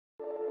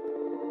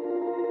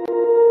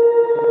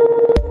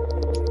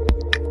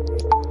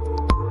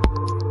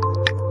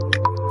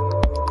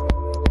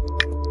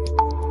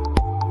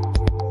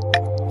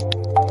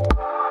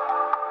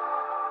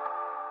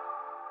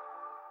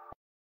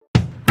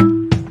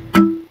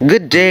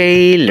Good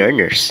day,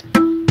 learners!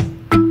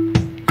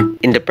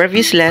 In the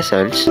previous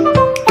lessons,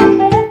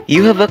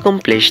 you have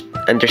accomplished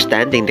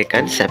understanding the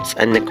concepts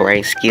and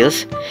acquiring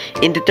skills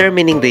in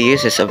determining the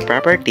uses of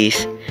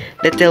properties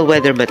that tell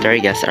whether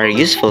materials are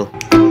useful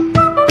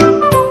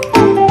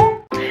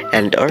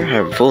and or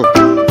harmful.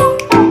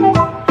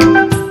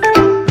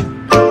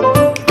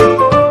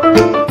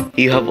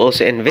 You have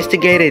also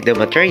investigated the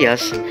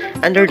materials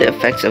under the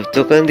effects of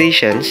two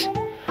conditions,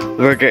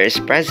 where there is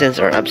presence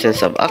or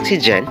absence of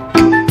oxygen,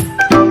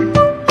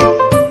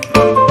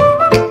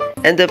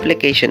 and the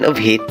application of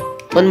heat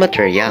on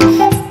materials.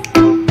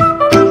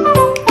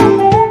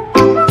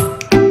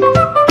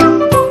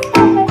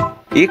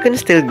 You can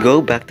still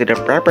go back to the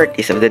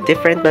properties of the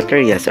different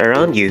materials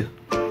around you,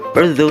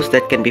 or those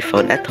that can be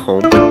found at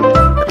home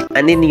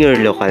and in your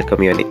local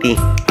community.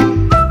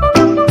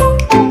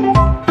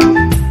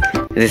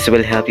 This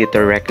will help you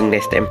to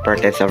recognize the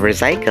importance of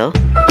recycle,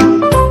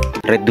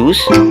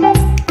 reduce,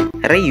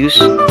 reuse,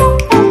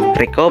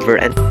 recover,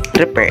 and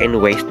repair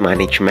in waste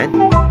management.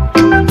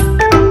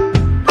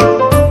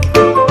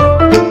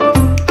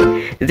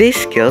 These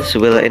skills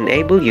will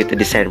enable you to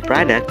design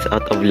products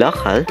out of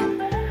local,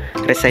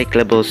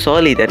 recyclable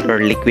solid and or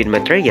liquid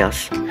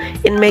materials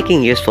in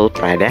making useful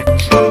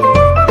products.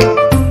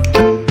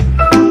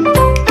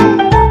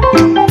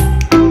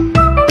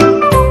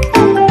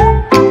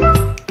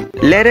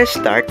 Let us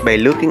start by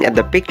looking at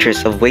the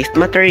pictures of waste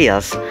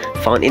materials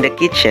found in the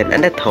kitchen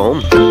and at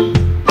home.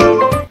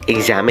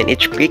 Examine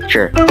each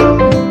picture.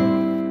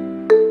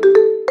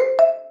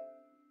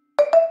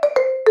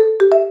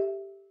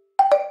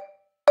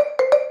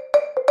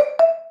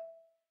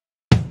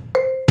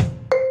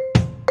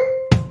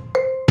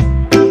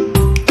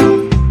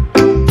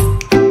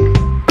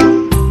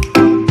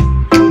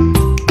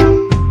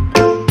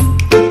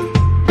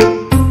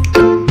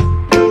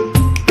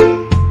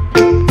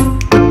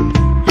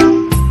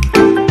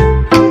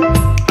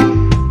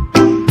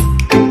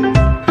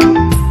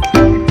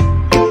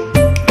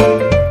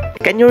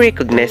 Can you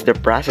recognize the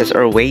process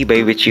or way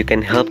by which you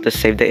can help to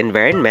save the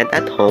environment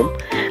at home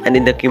and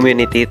in the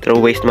community through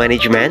waste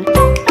management?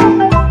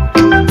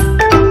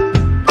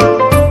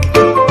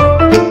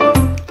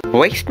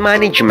 Waste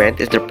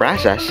management is the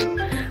process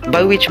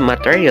by which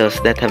materials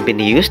that have been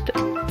used,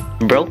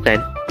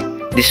 broken,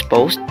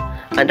 disposed,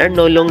 and are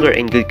no longer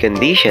in good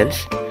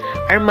conditions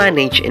are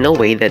managed in a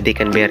way that they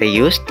can be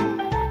reused,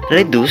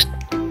 reduced,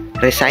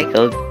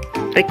 recycled,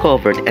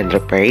 recovered, and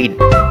repaired.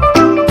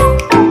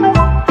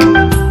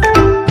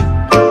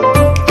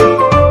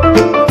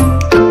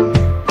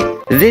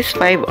 These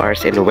 5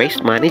 R's in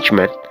waste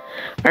management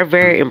are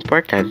very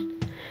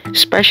important,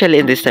 especially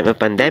in this time of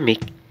pandemic,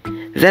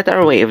 that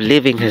our way of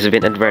living has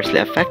been adversely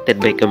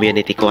affected by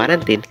community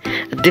quarantine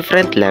at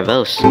different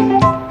levels.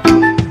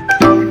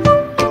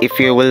 If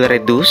you will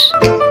reduce,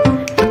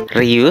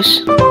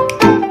 reuse,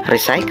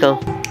 recycle,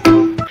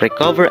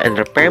 recover, and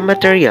repair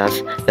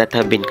materials that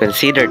have been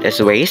considered as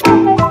waste,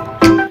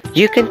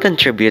 you can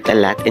contribute a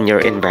lot in your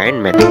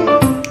environment.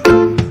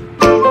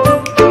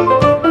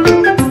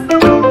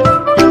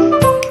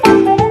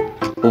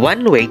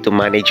 One way to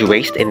manage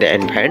waste in the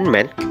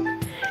environment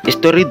is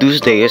to reduce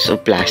the use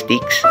of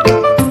plastics.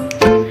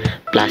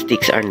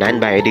 Plastics are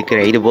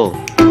non-biodegradable.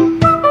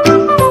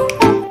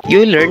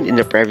 You learned in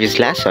the previous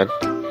lesson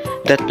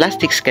that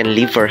plastics can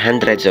live for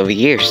hundreds of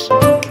years.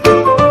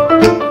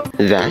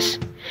 Thus,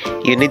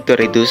 you need to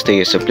reduce the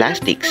use of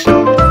plastics.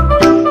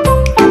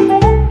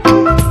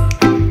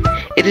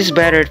 It is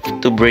better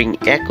to bring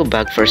eco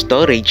bag for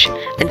storage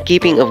and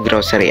keeping of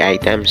grocery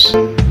items.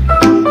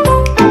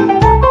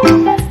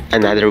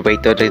 Another way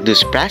to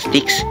reduce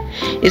plastics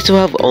is to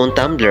have own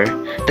tumbler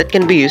that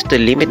can be used to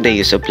limit the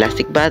use of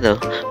plastic bottle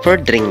for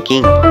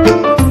drinking.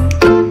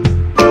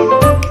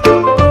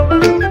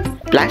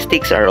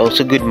 Plastics are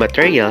also good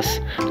materials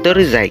to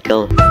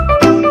recycle.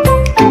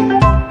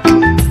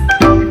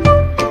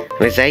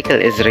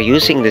 Recycle is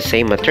reusing the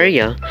same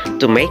material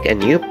to make a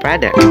new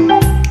product.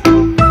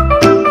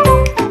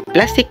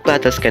 Plastic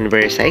bottles can be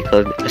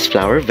recycled as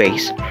flower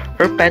vase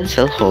or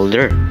pencil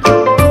holder.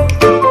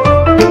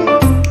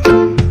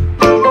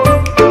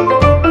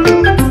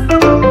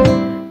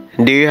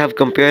 Do you have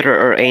computer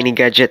or any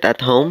gadget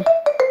at home?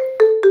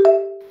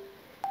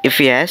 If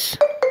yes,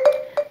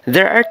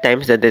 there are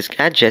times that these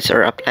gadgets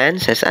or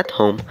appliances at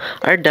home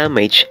are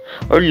damaged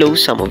or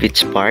lose some of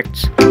its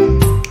parts.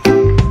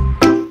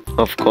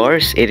 Of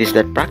course, it is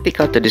not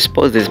practical to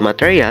dispose these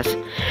materials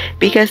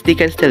because they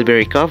can still be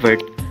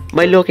recovered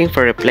by looking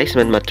for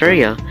replacement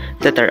material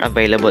that are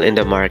available in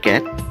the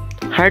market,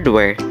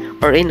 hardware,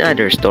 or in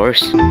other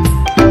stores.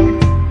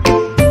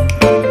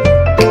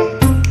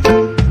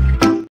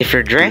 If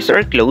your dress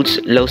or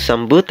clothes lose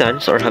some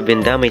buttons or have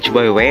been damaged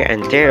by wear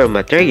and tear of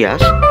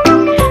materials,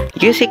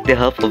 you seek the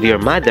help of your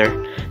mother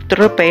to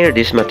repair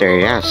these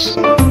materials.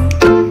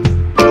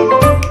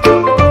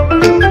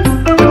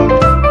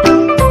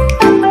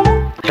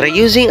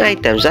 Reusing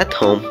items at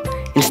home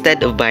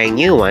instead of buying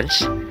new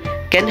ones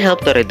can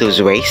help to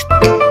reduce waste.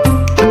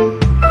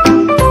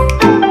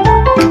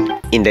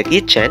 In the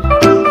kitchen,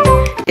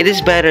 It is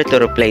better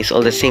to replace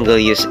all the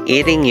single-use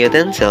eating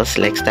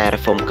utensils like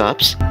styrofoam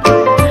cups,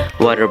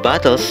 water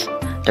bottles,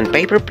 and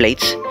paper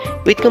plates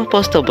with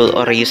compostable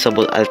or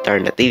reusable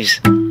alternatives.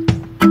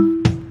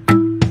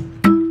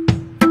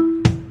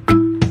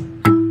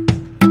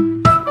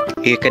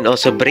 You can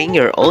also bring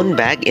your own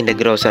bag in the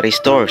grocery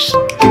stores.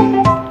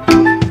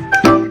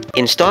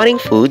 In storing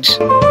foods,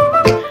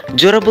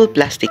 durable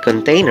plastic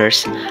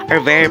containers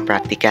are very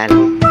practical.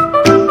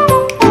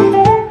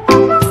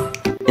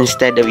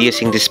 Instead of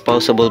using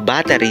disposable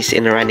batteries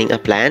in running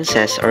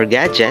appliances or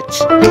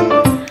gadgets,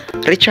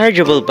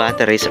 rechargeable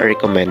batteries are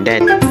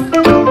recommended.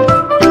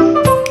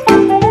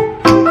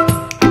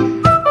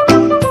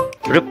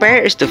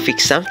 Repair is to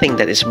fix something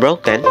that is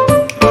broken,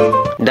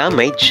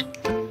 damaged,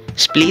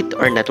 split,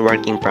 or not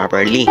working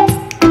properly.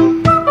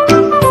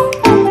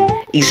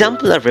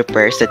 Example of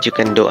repairs that you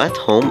can do at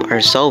home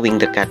are sewing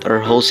the cut or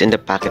holes in the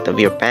pocket of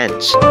your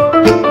pants.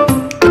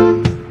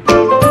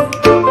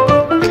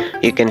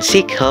 You can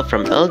seek help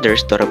from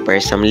elders to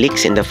repair some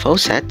leaks in the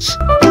faucets,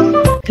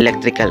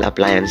 electrical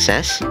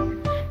appliances,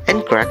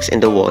 and cracks in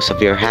the walls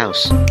of your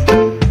house.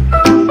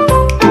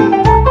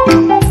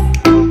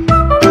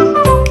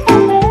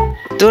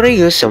 To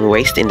reuse some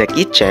waste in the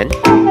kitchen,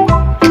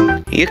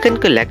 you can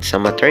collect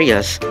some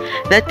materials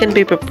that can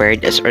be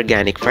prepared as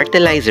organic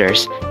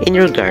fertilizers in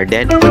your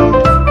garden.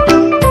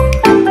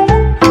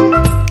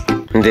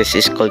 This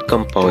is called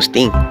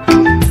composting.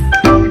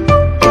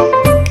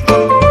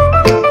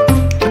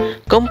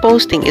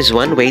 Composting is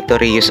one way to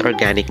reuse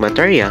organic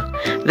material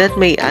that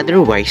may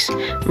otherwise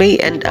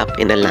end up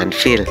in a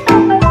landfill.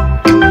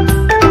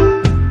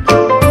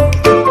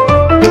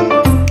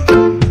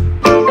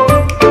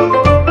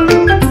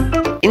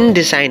 In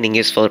designing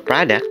useful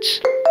products,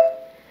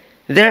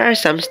 there are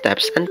some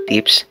steps and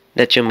tips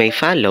that you may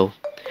follow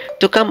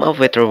to come up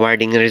with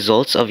rewarding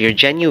results of your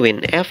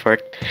genuine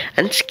effort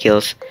and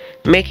skills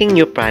making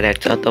new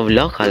products out of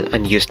local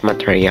unused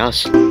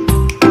materials.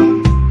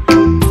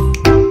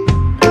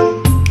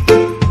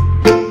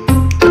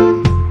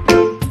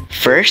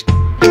 First,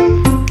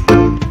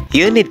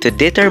 you need to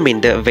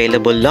determine the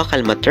available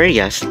local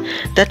materials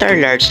that are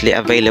largely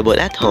available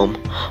at home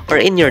or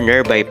in your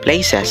nearby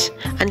places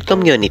and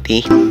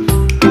community.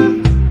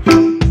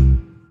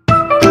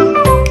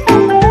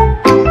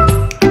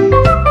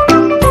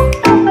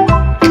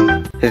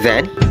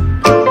 Then,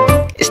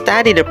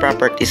 study the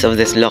properties of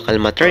these local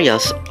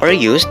materials or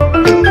used,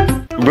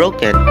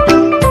 broken,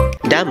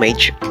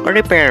 damaged, or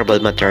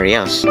repairable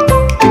materials.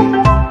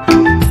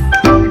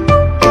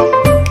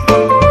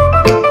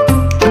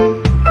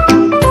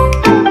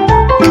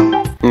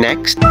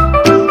 Next,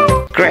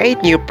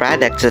 create new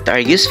products that are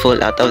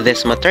useful out of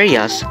these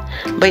materials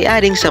by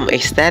adding some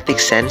aesthetic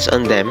sense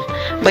on them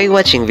by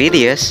watching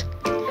videos,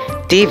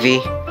 TV,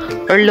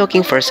 or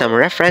looking for some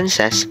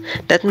references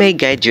that may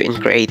guide you in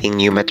creating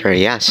new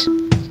materials.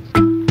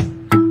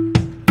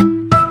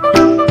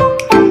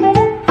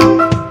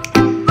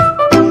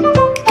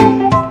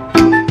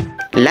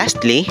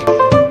 Lastly,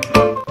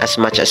 as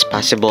much as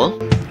possible,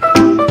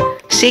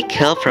 seek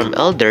help from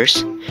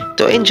elders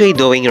to enjoy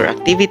doing your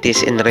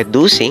activities in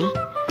reducing,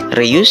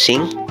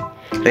 reusing,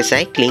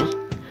 recycling,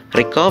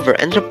 recover,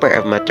 and repair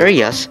of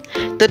materials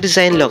to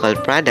design local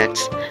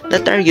products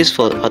that are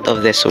useful out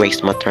of these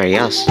waste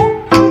materials.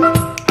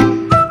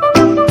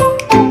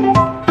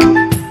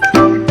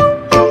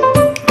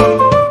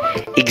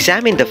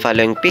 Examine the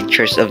following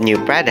pictures of new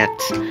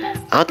products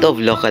out of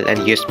local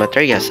and used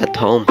materials at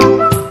home.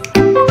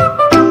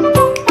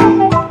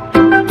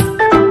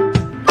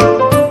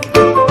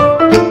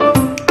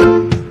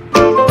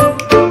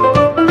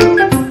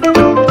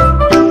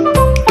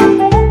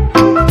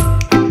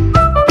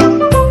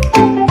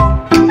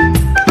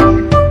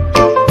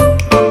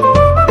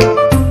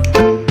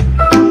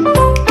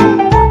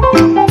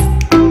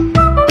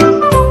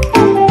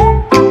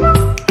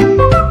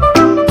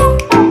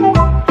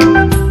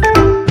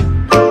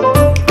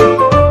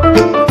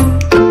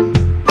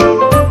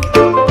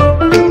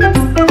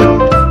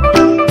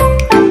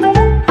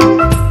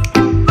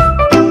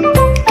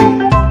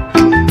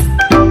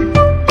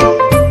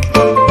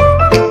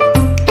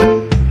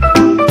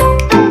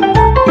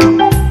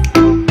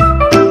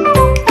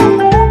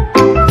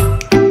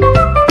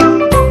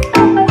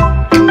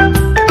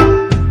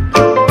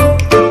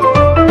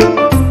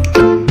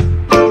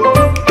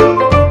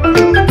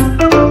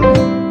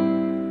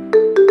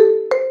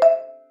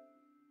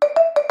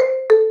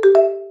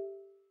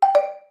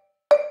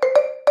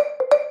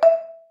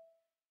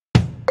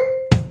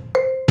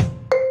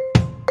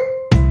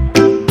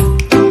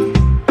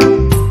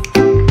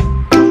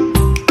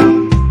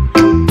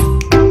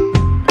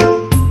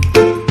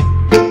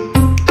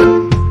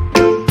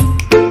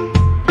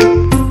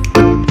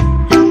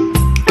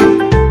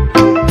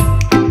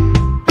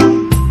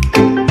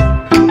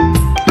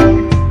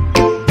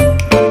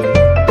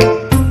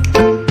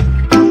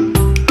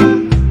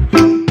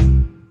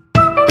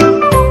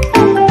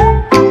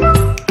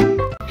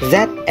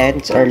 That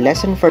ends our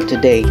lesson for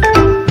today.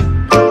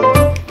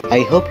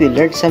 I hope you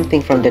learned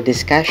something from the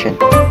discussion.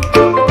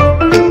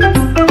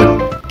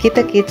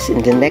 Kita-kits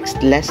in the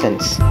next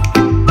lessons.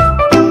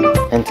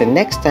 Until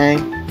next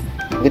time,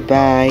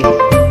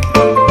 goodbye.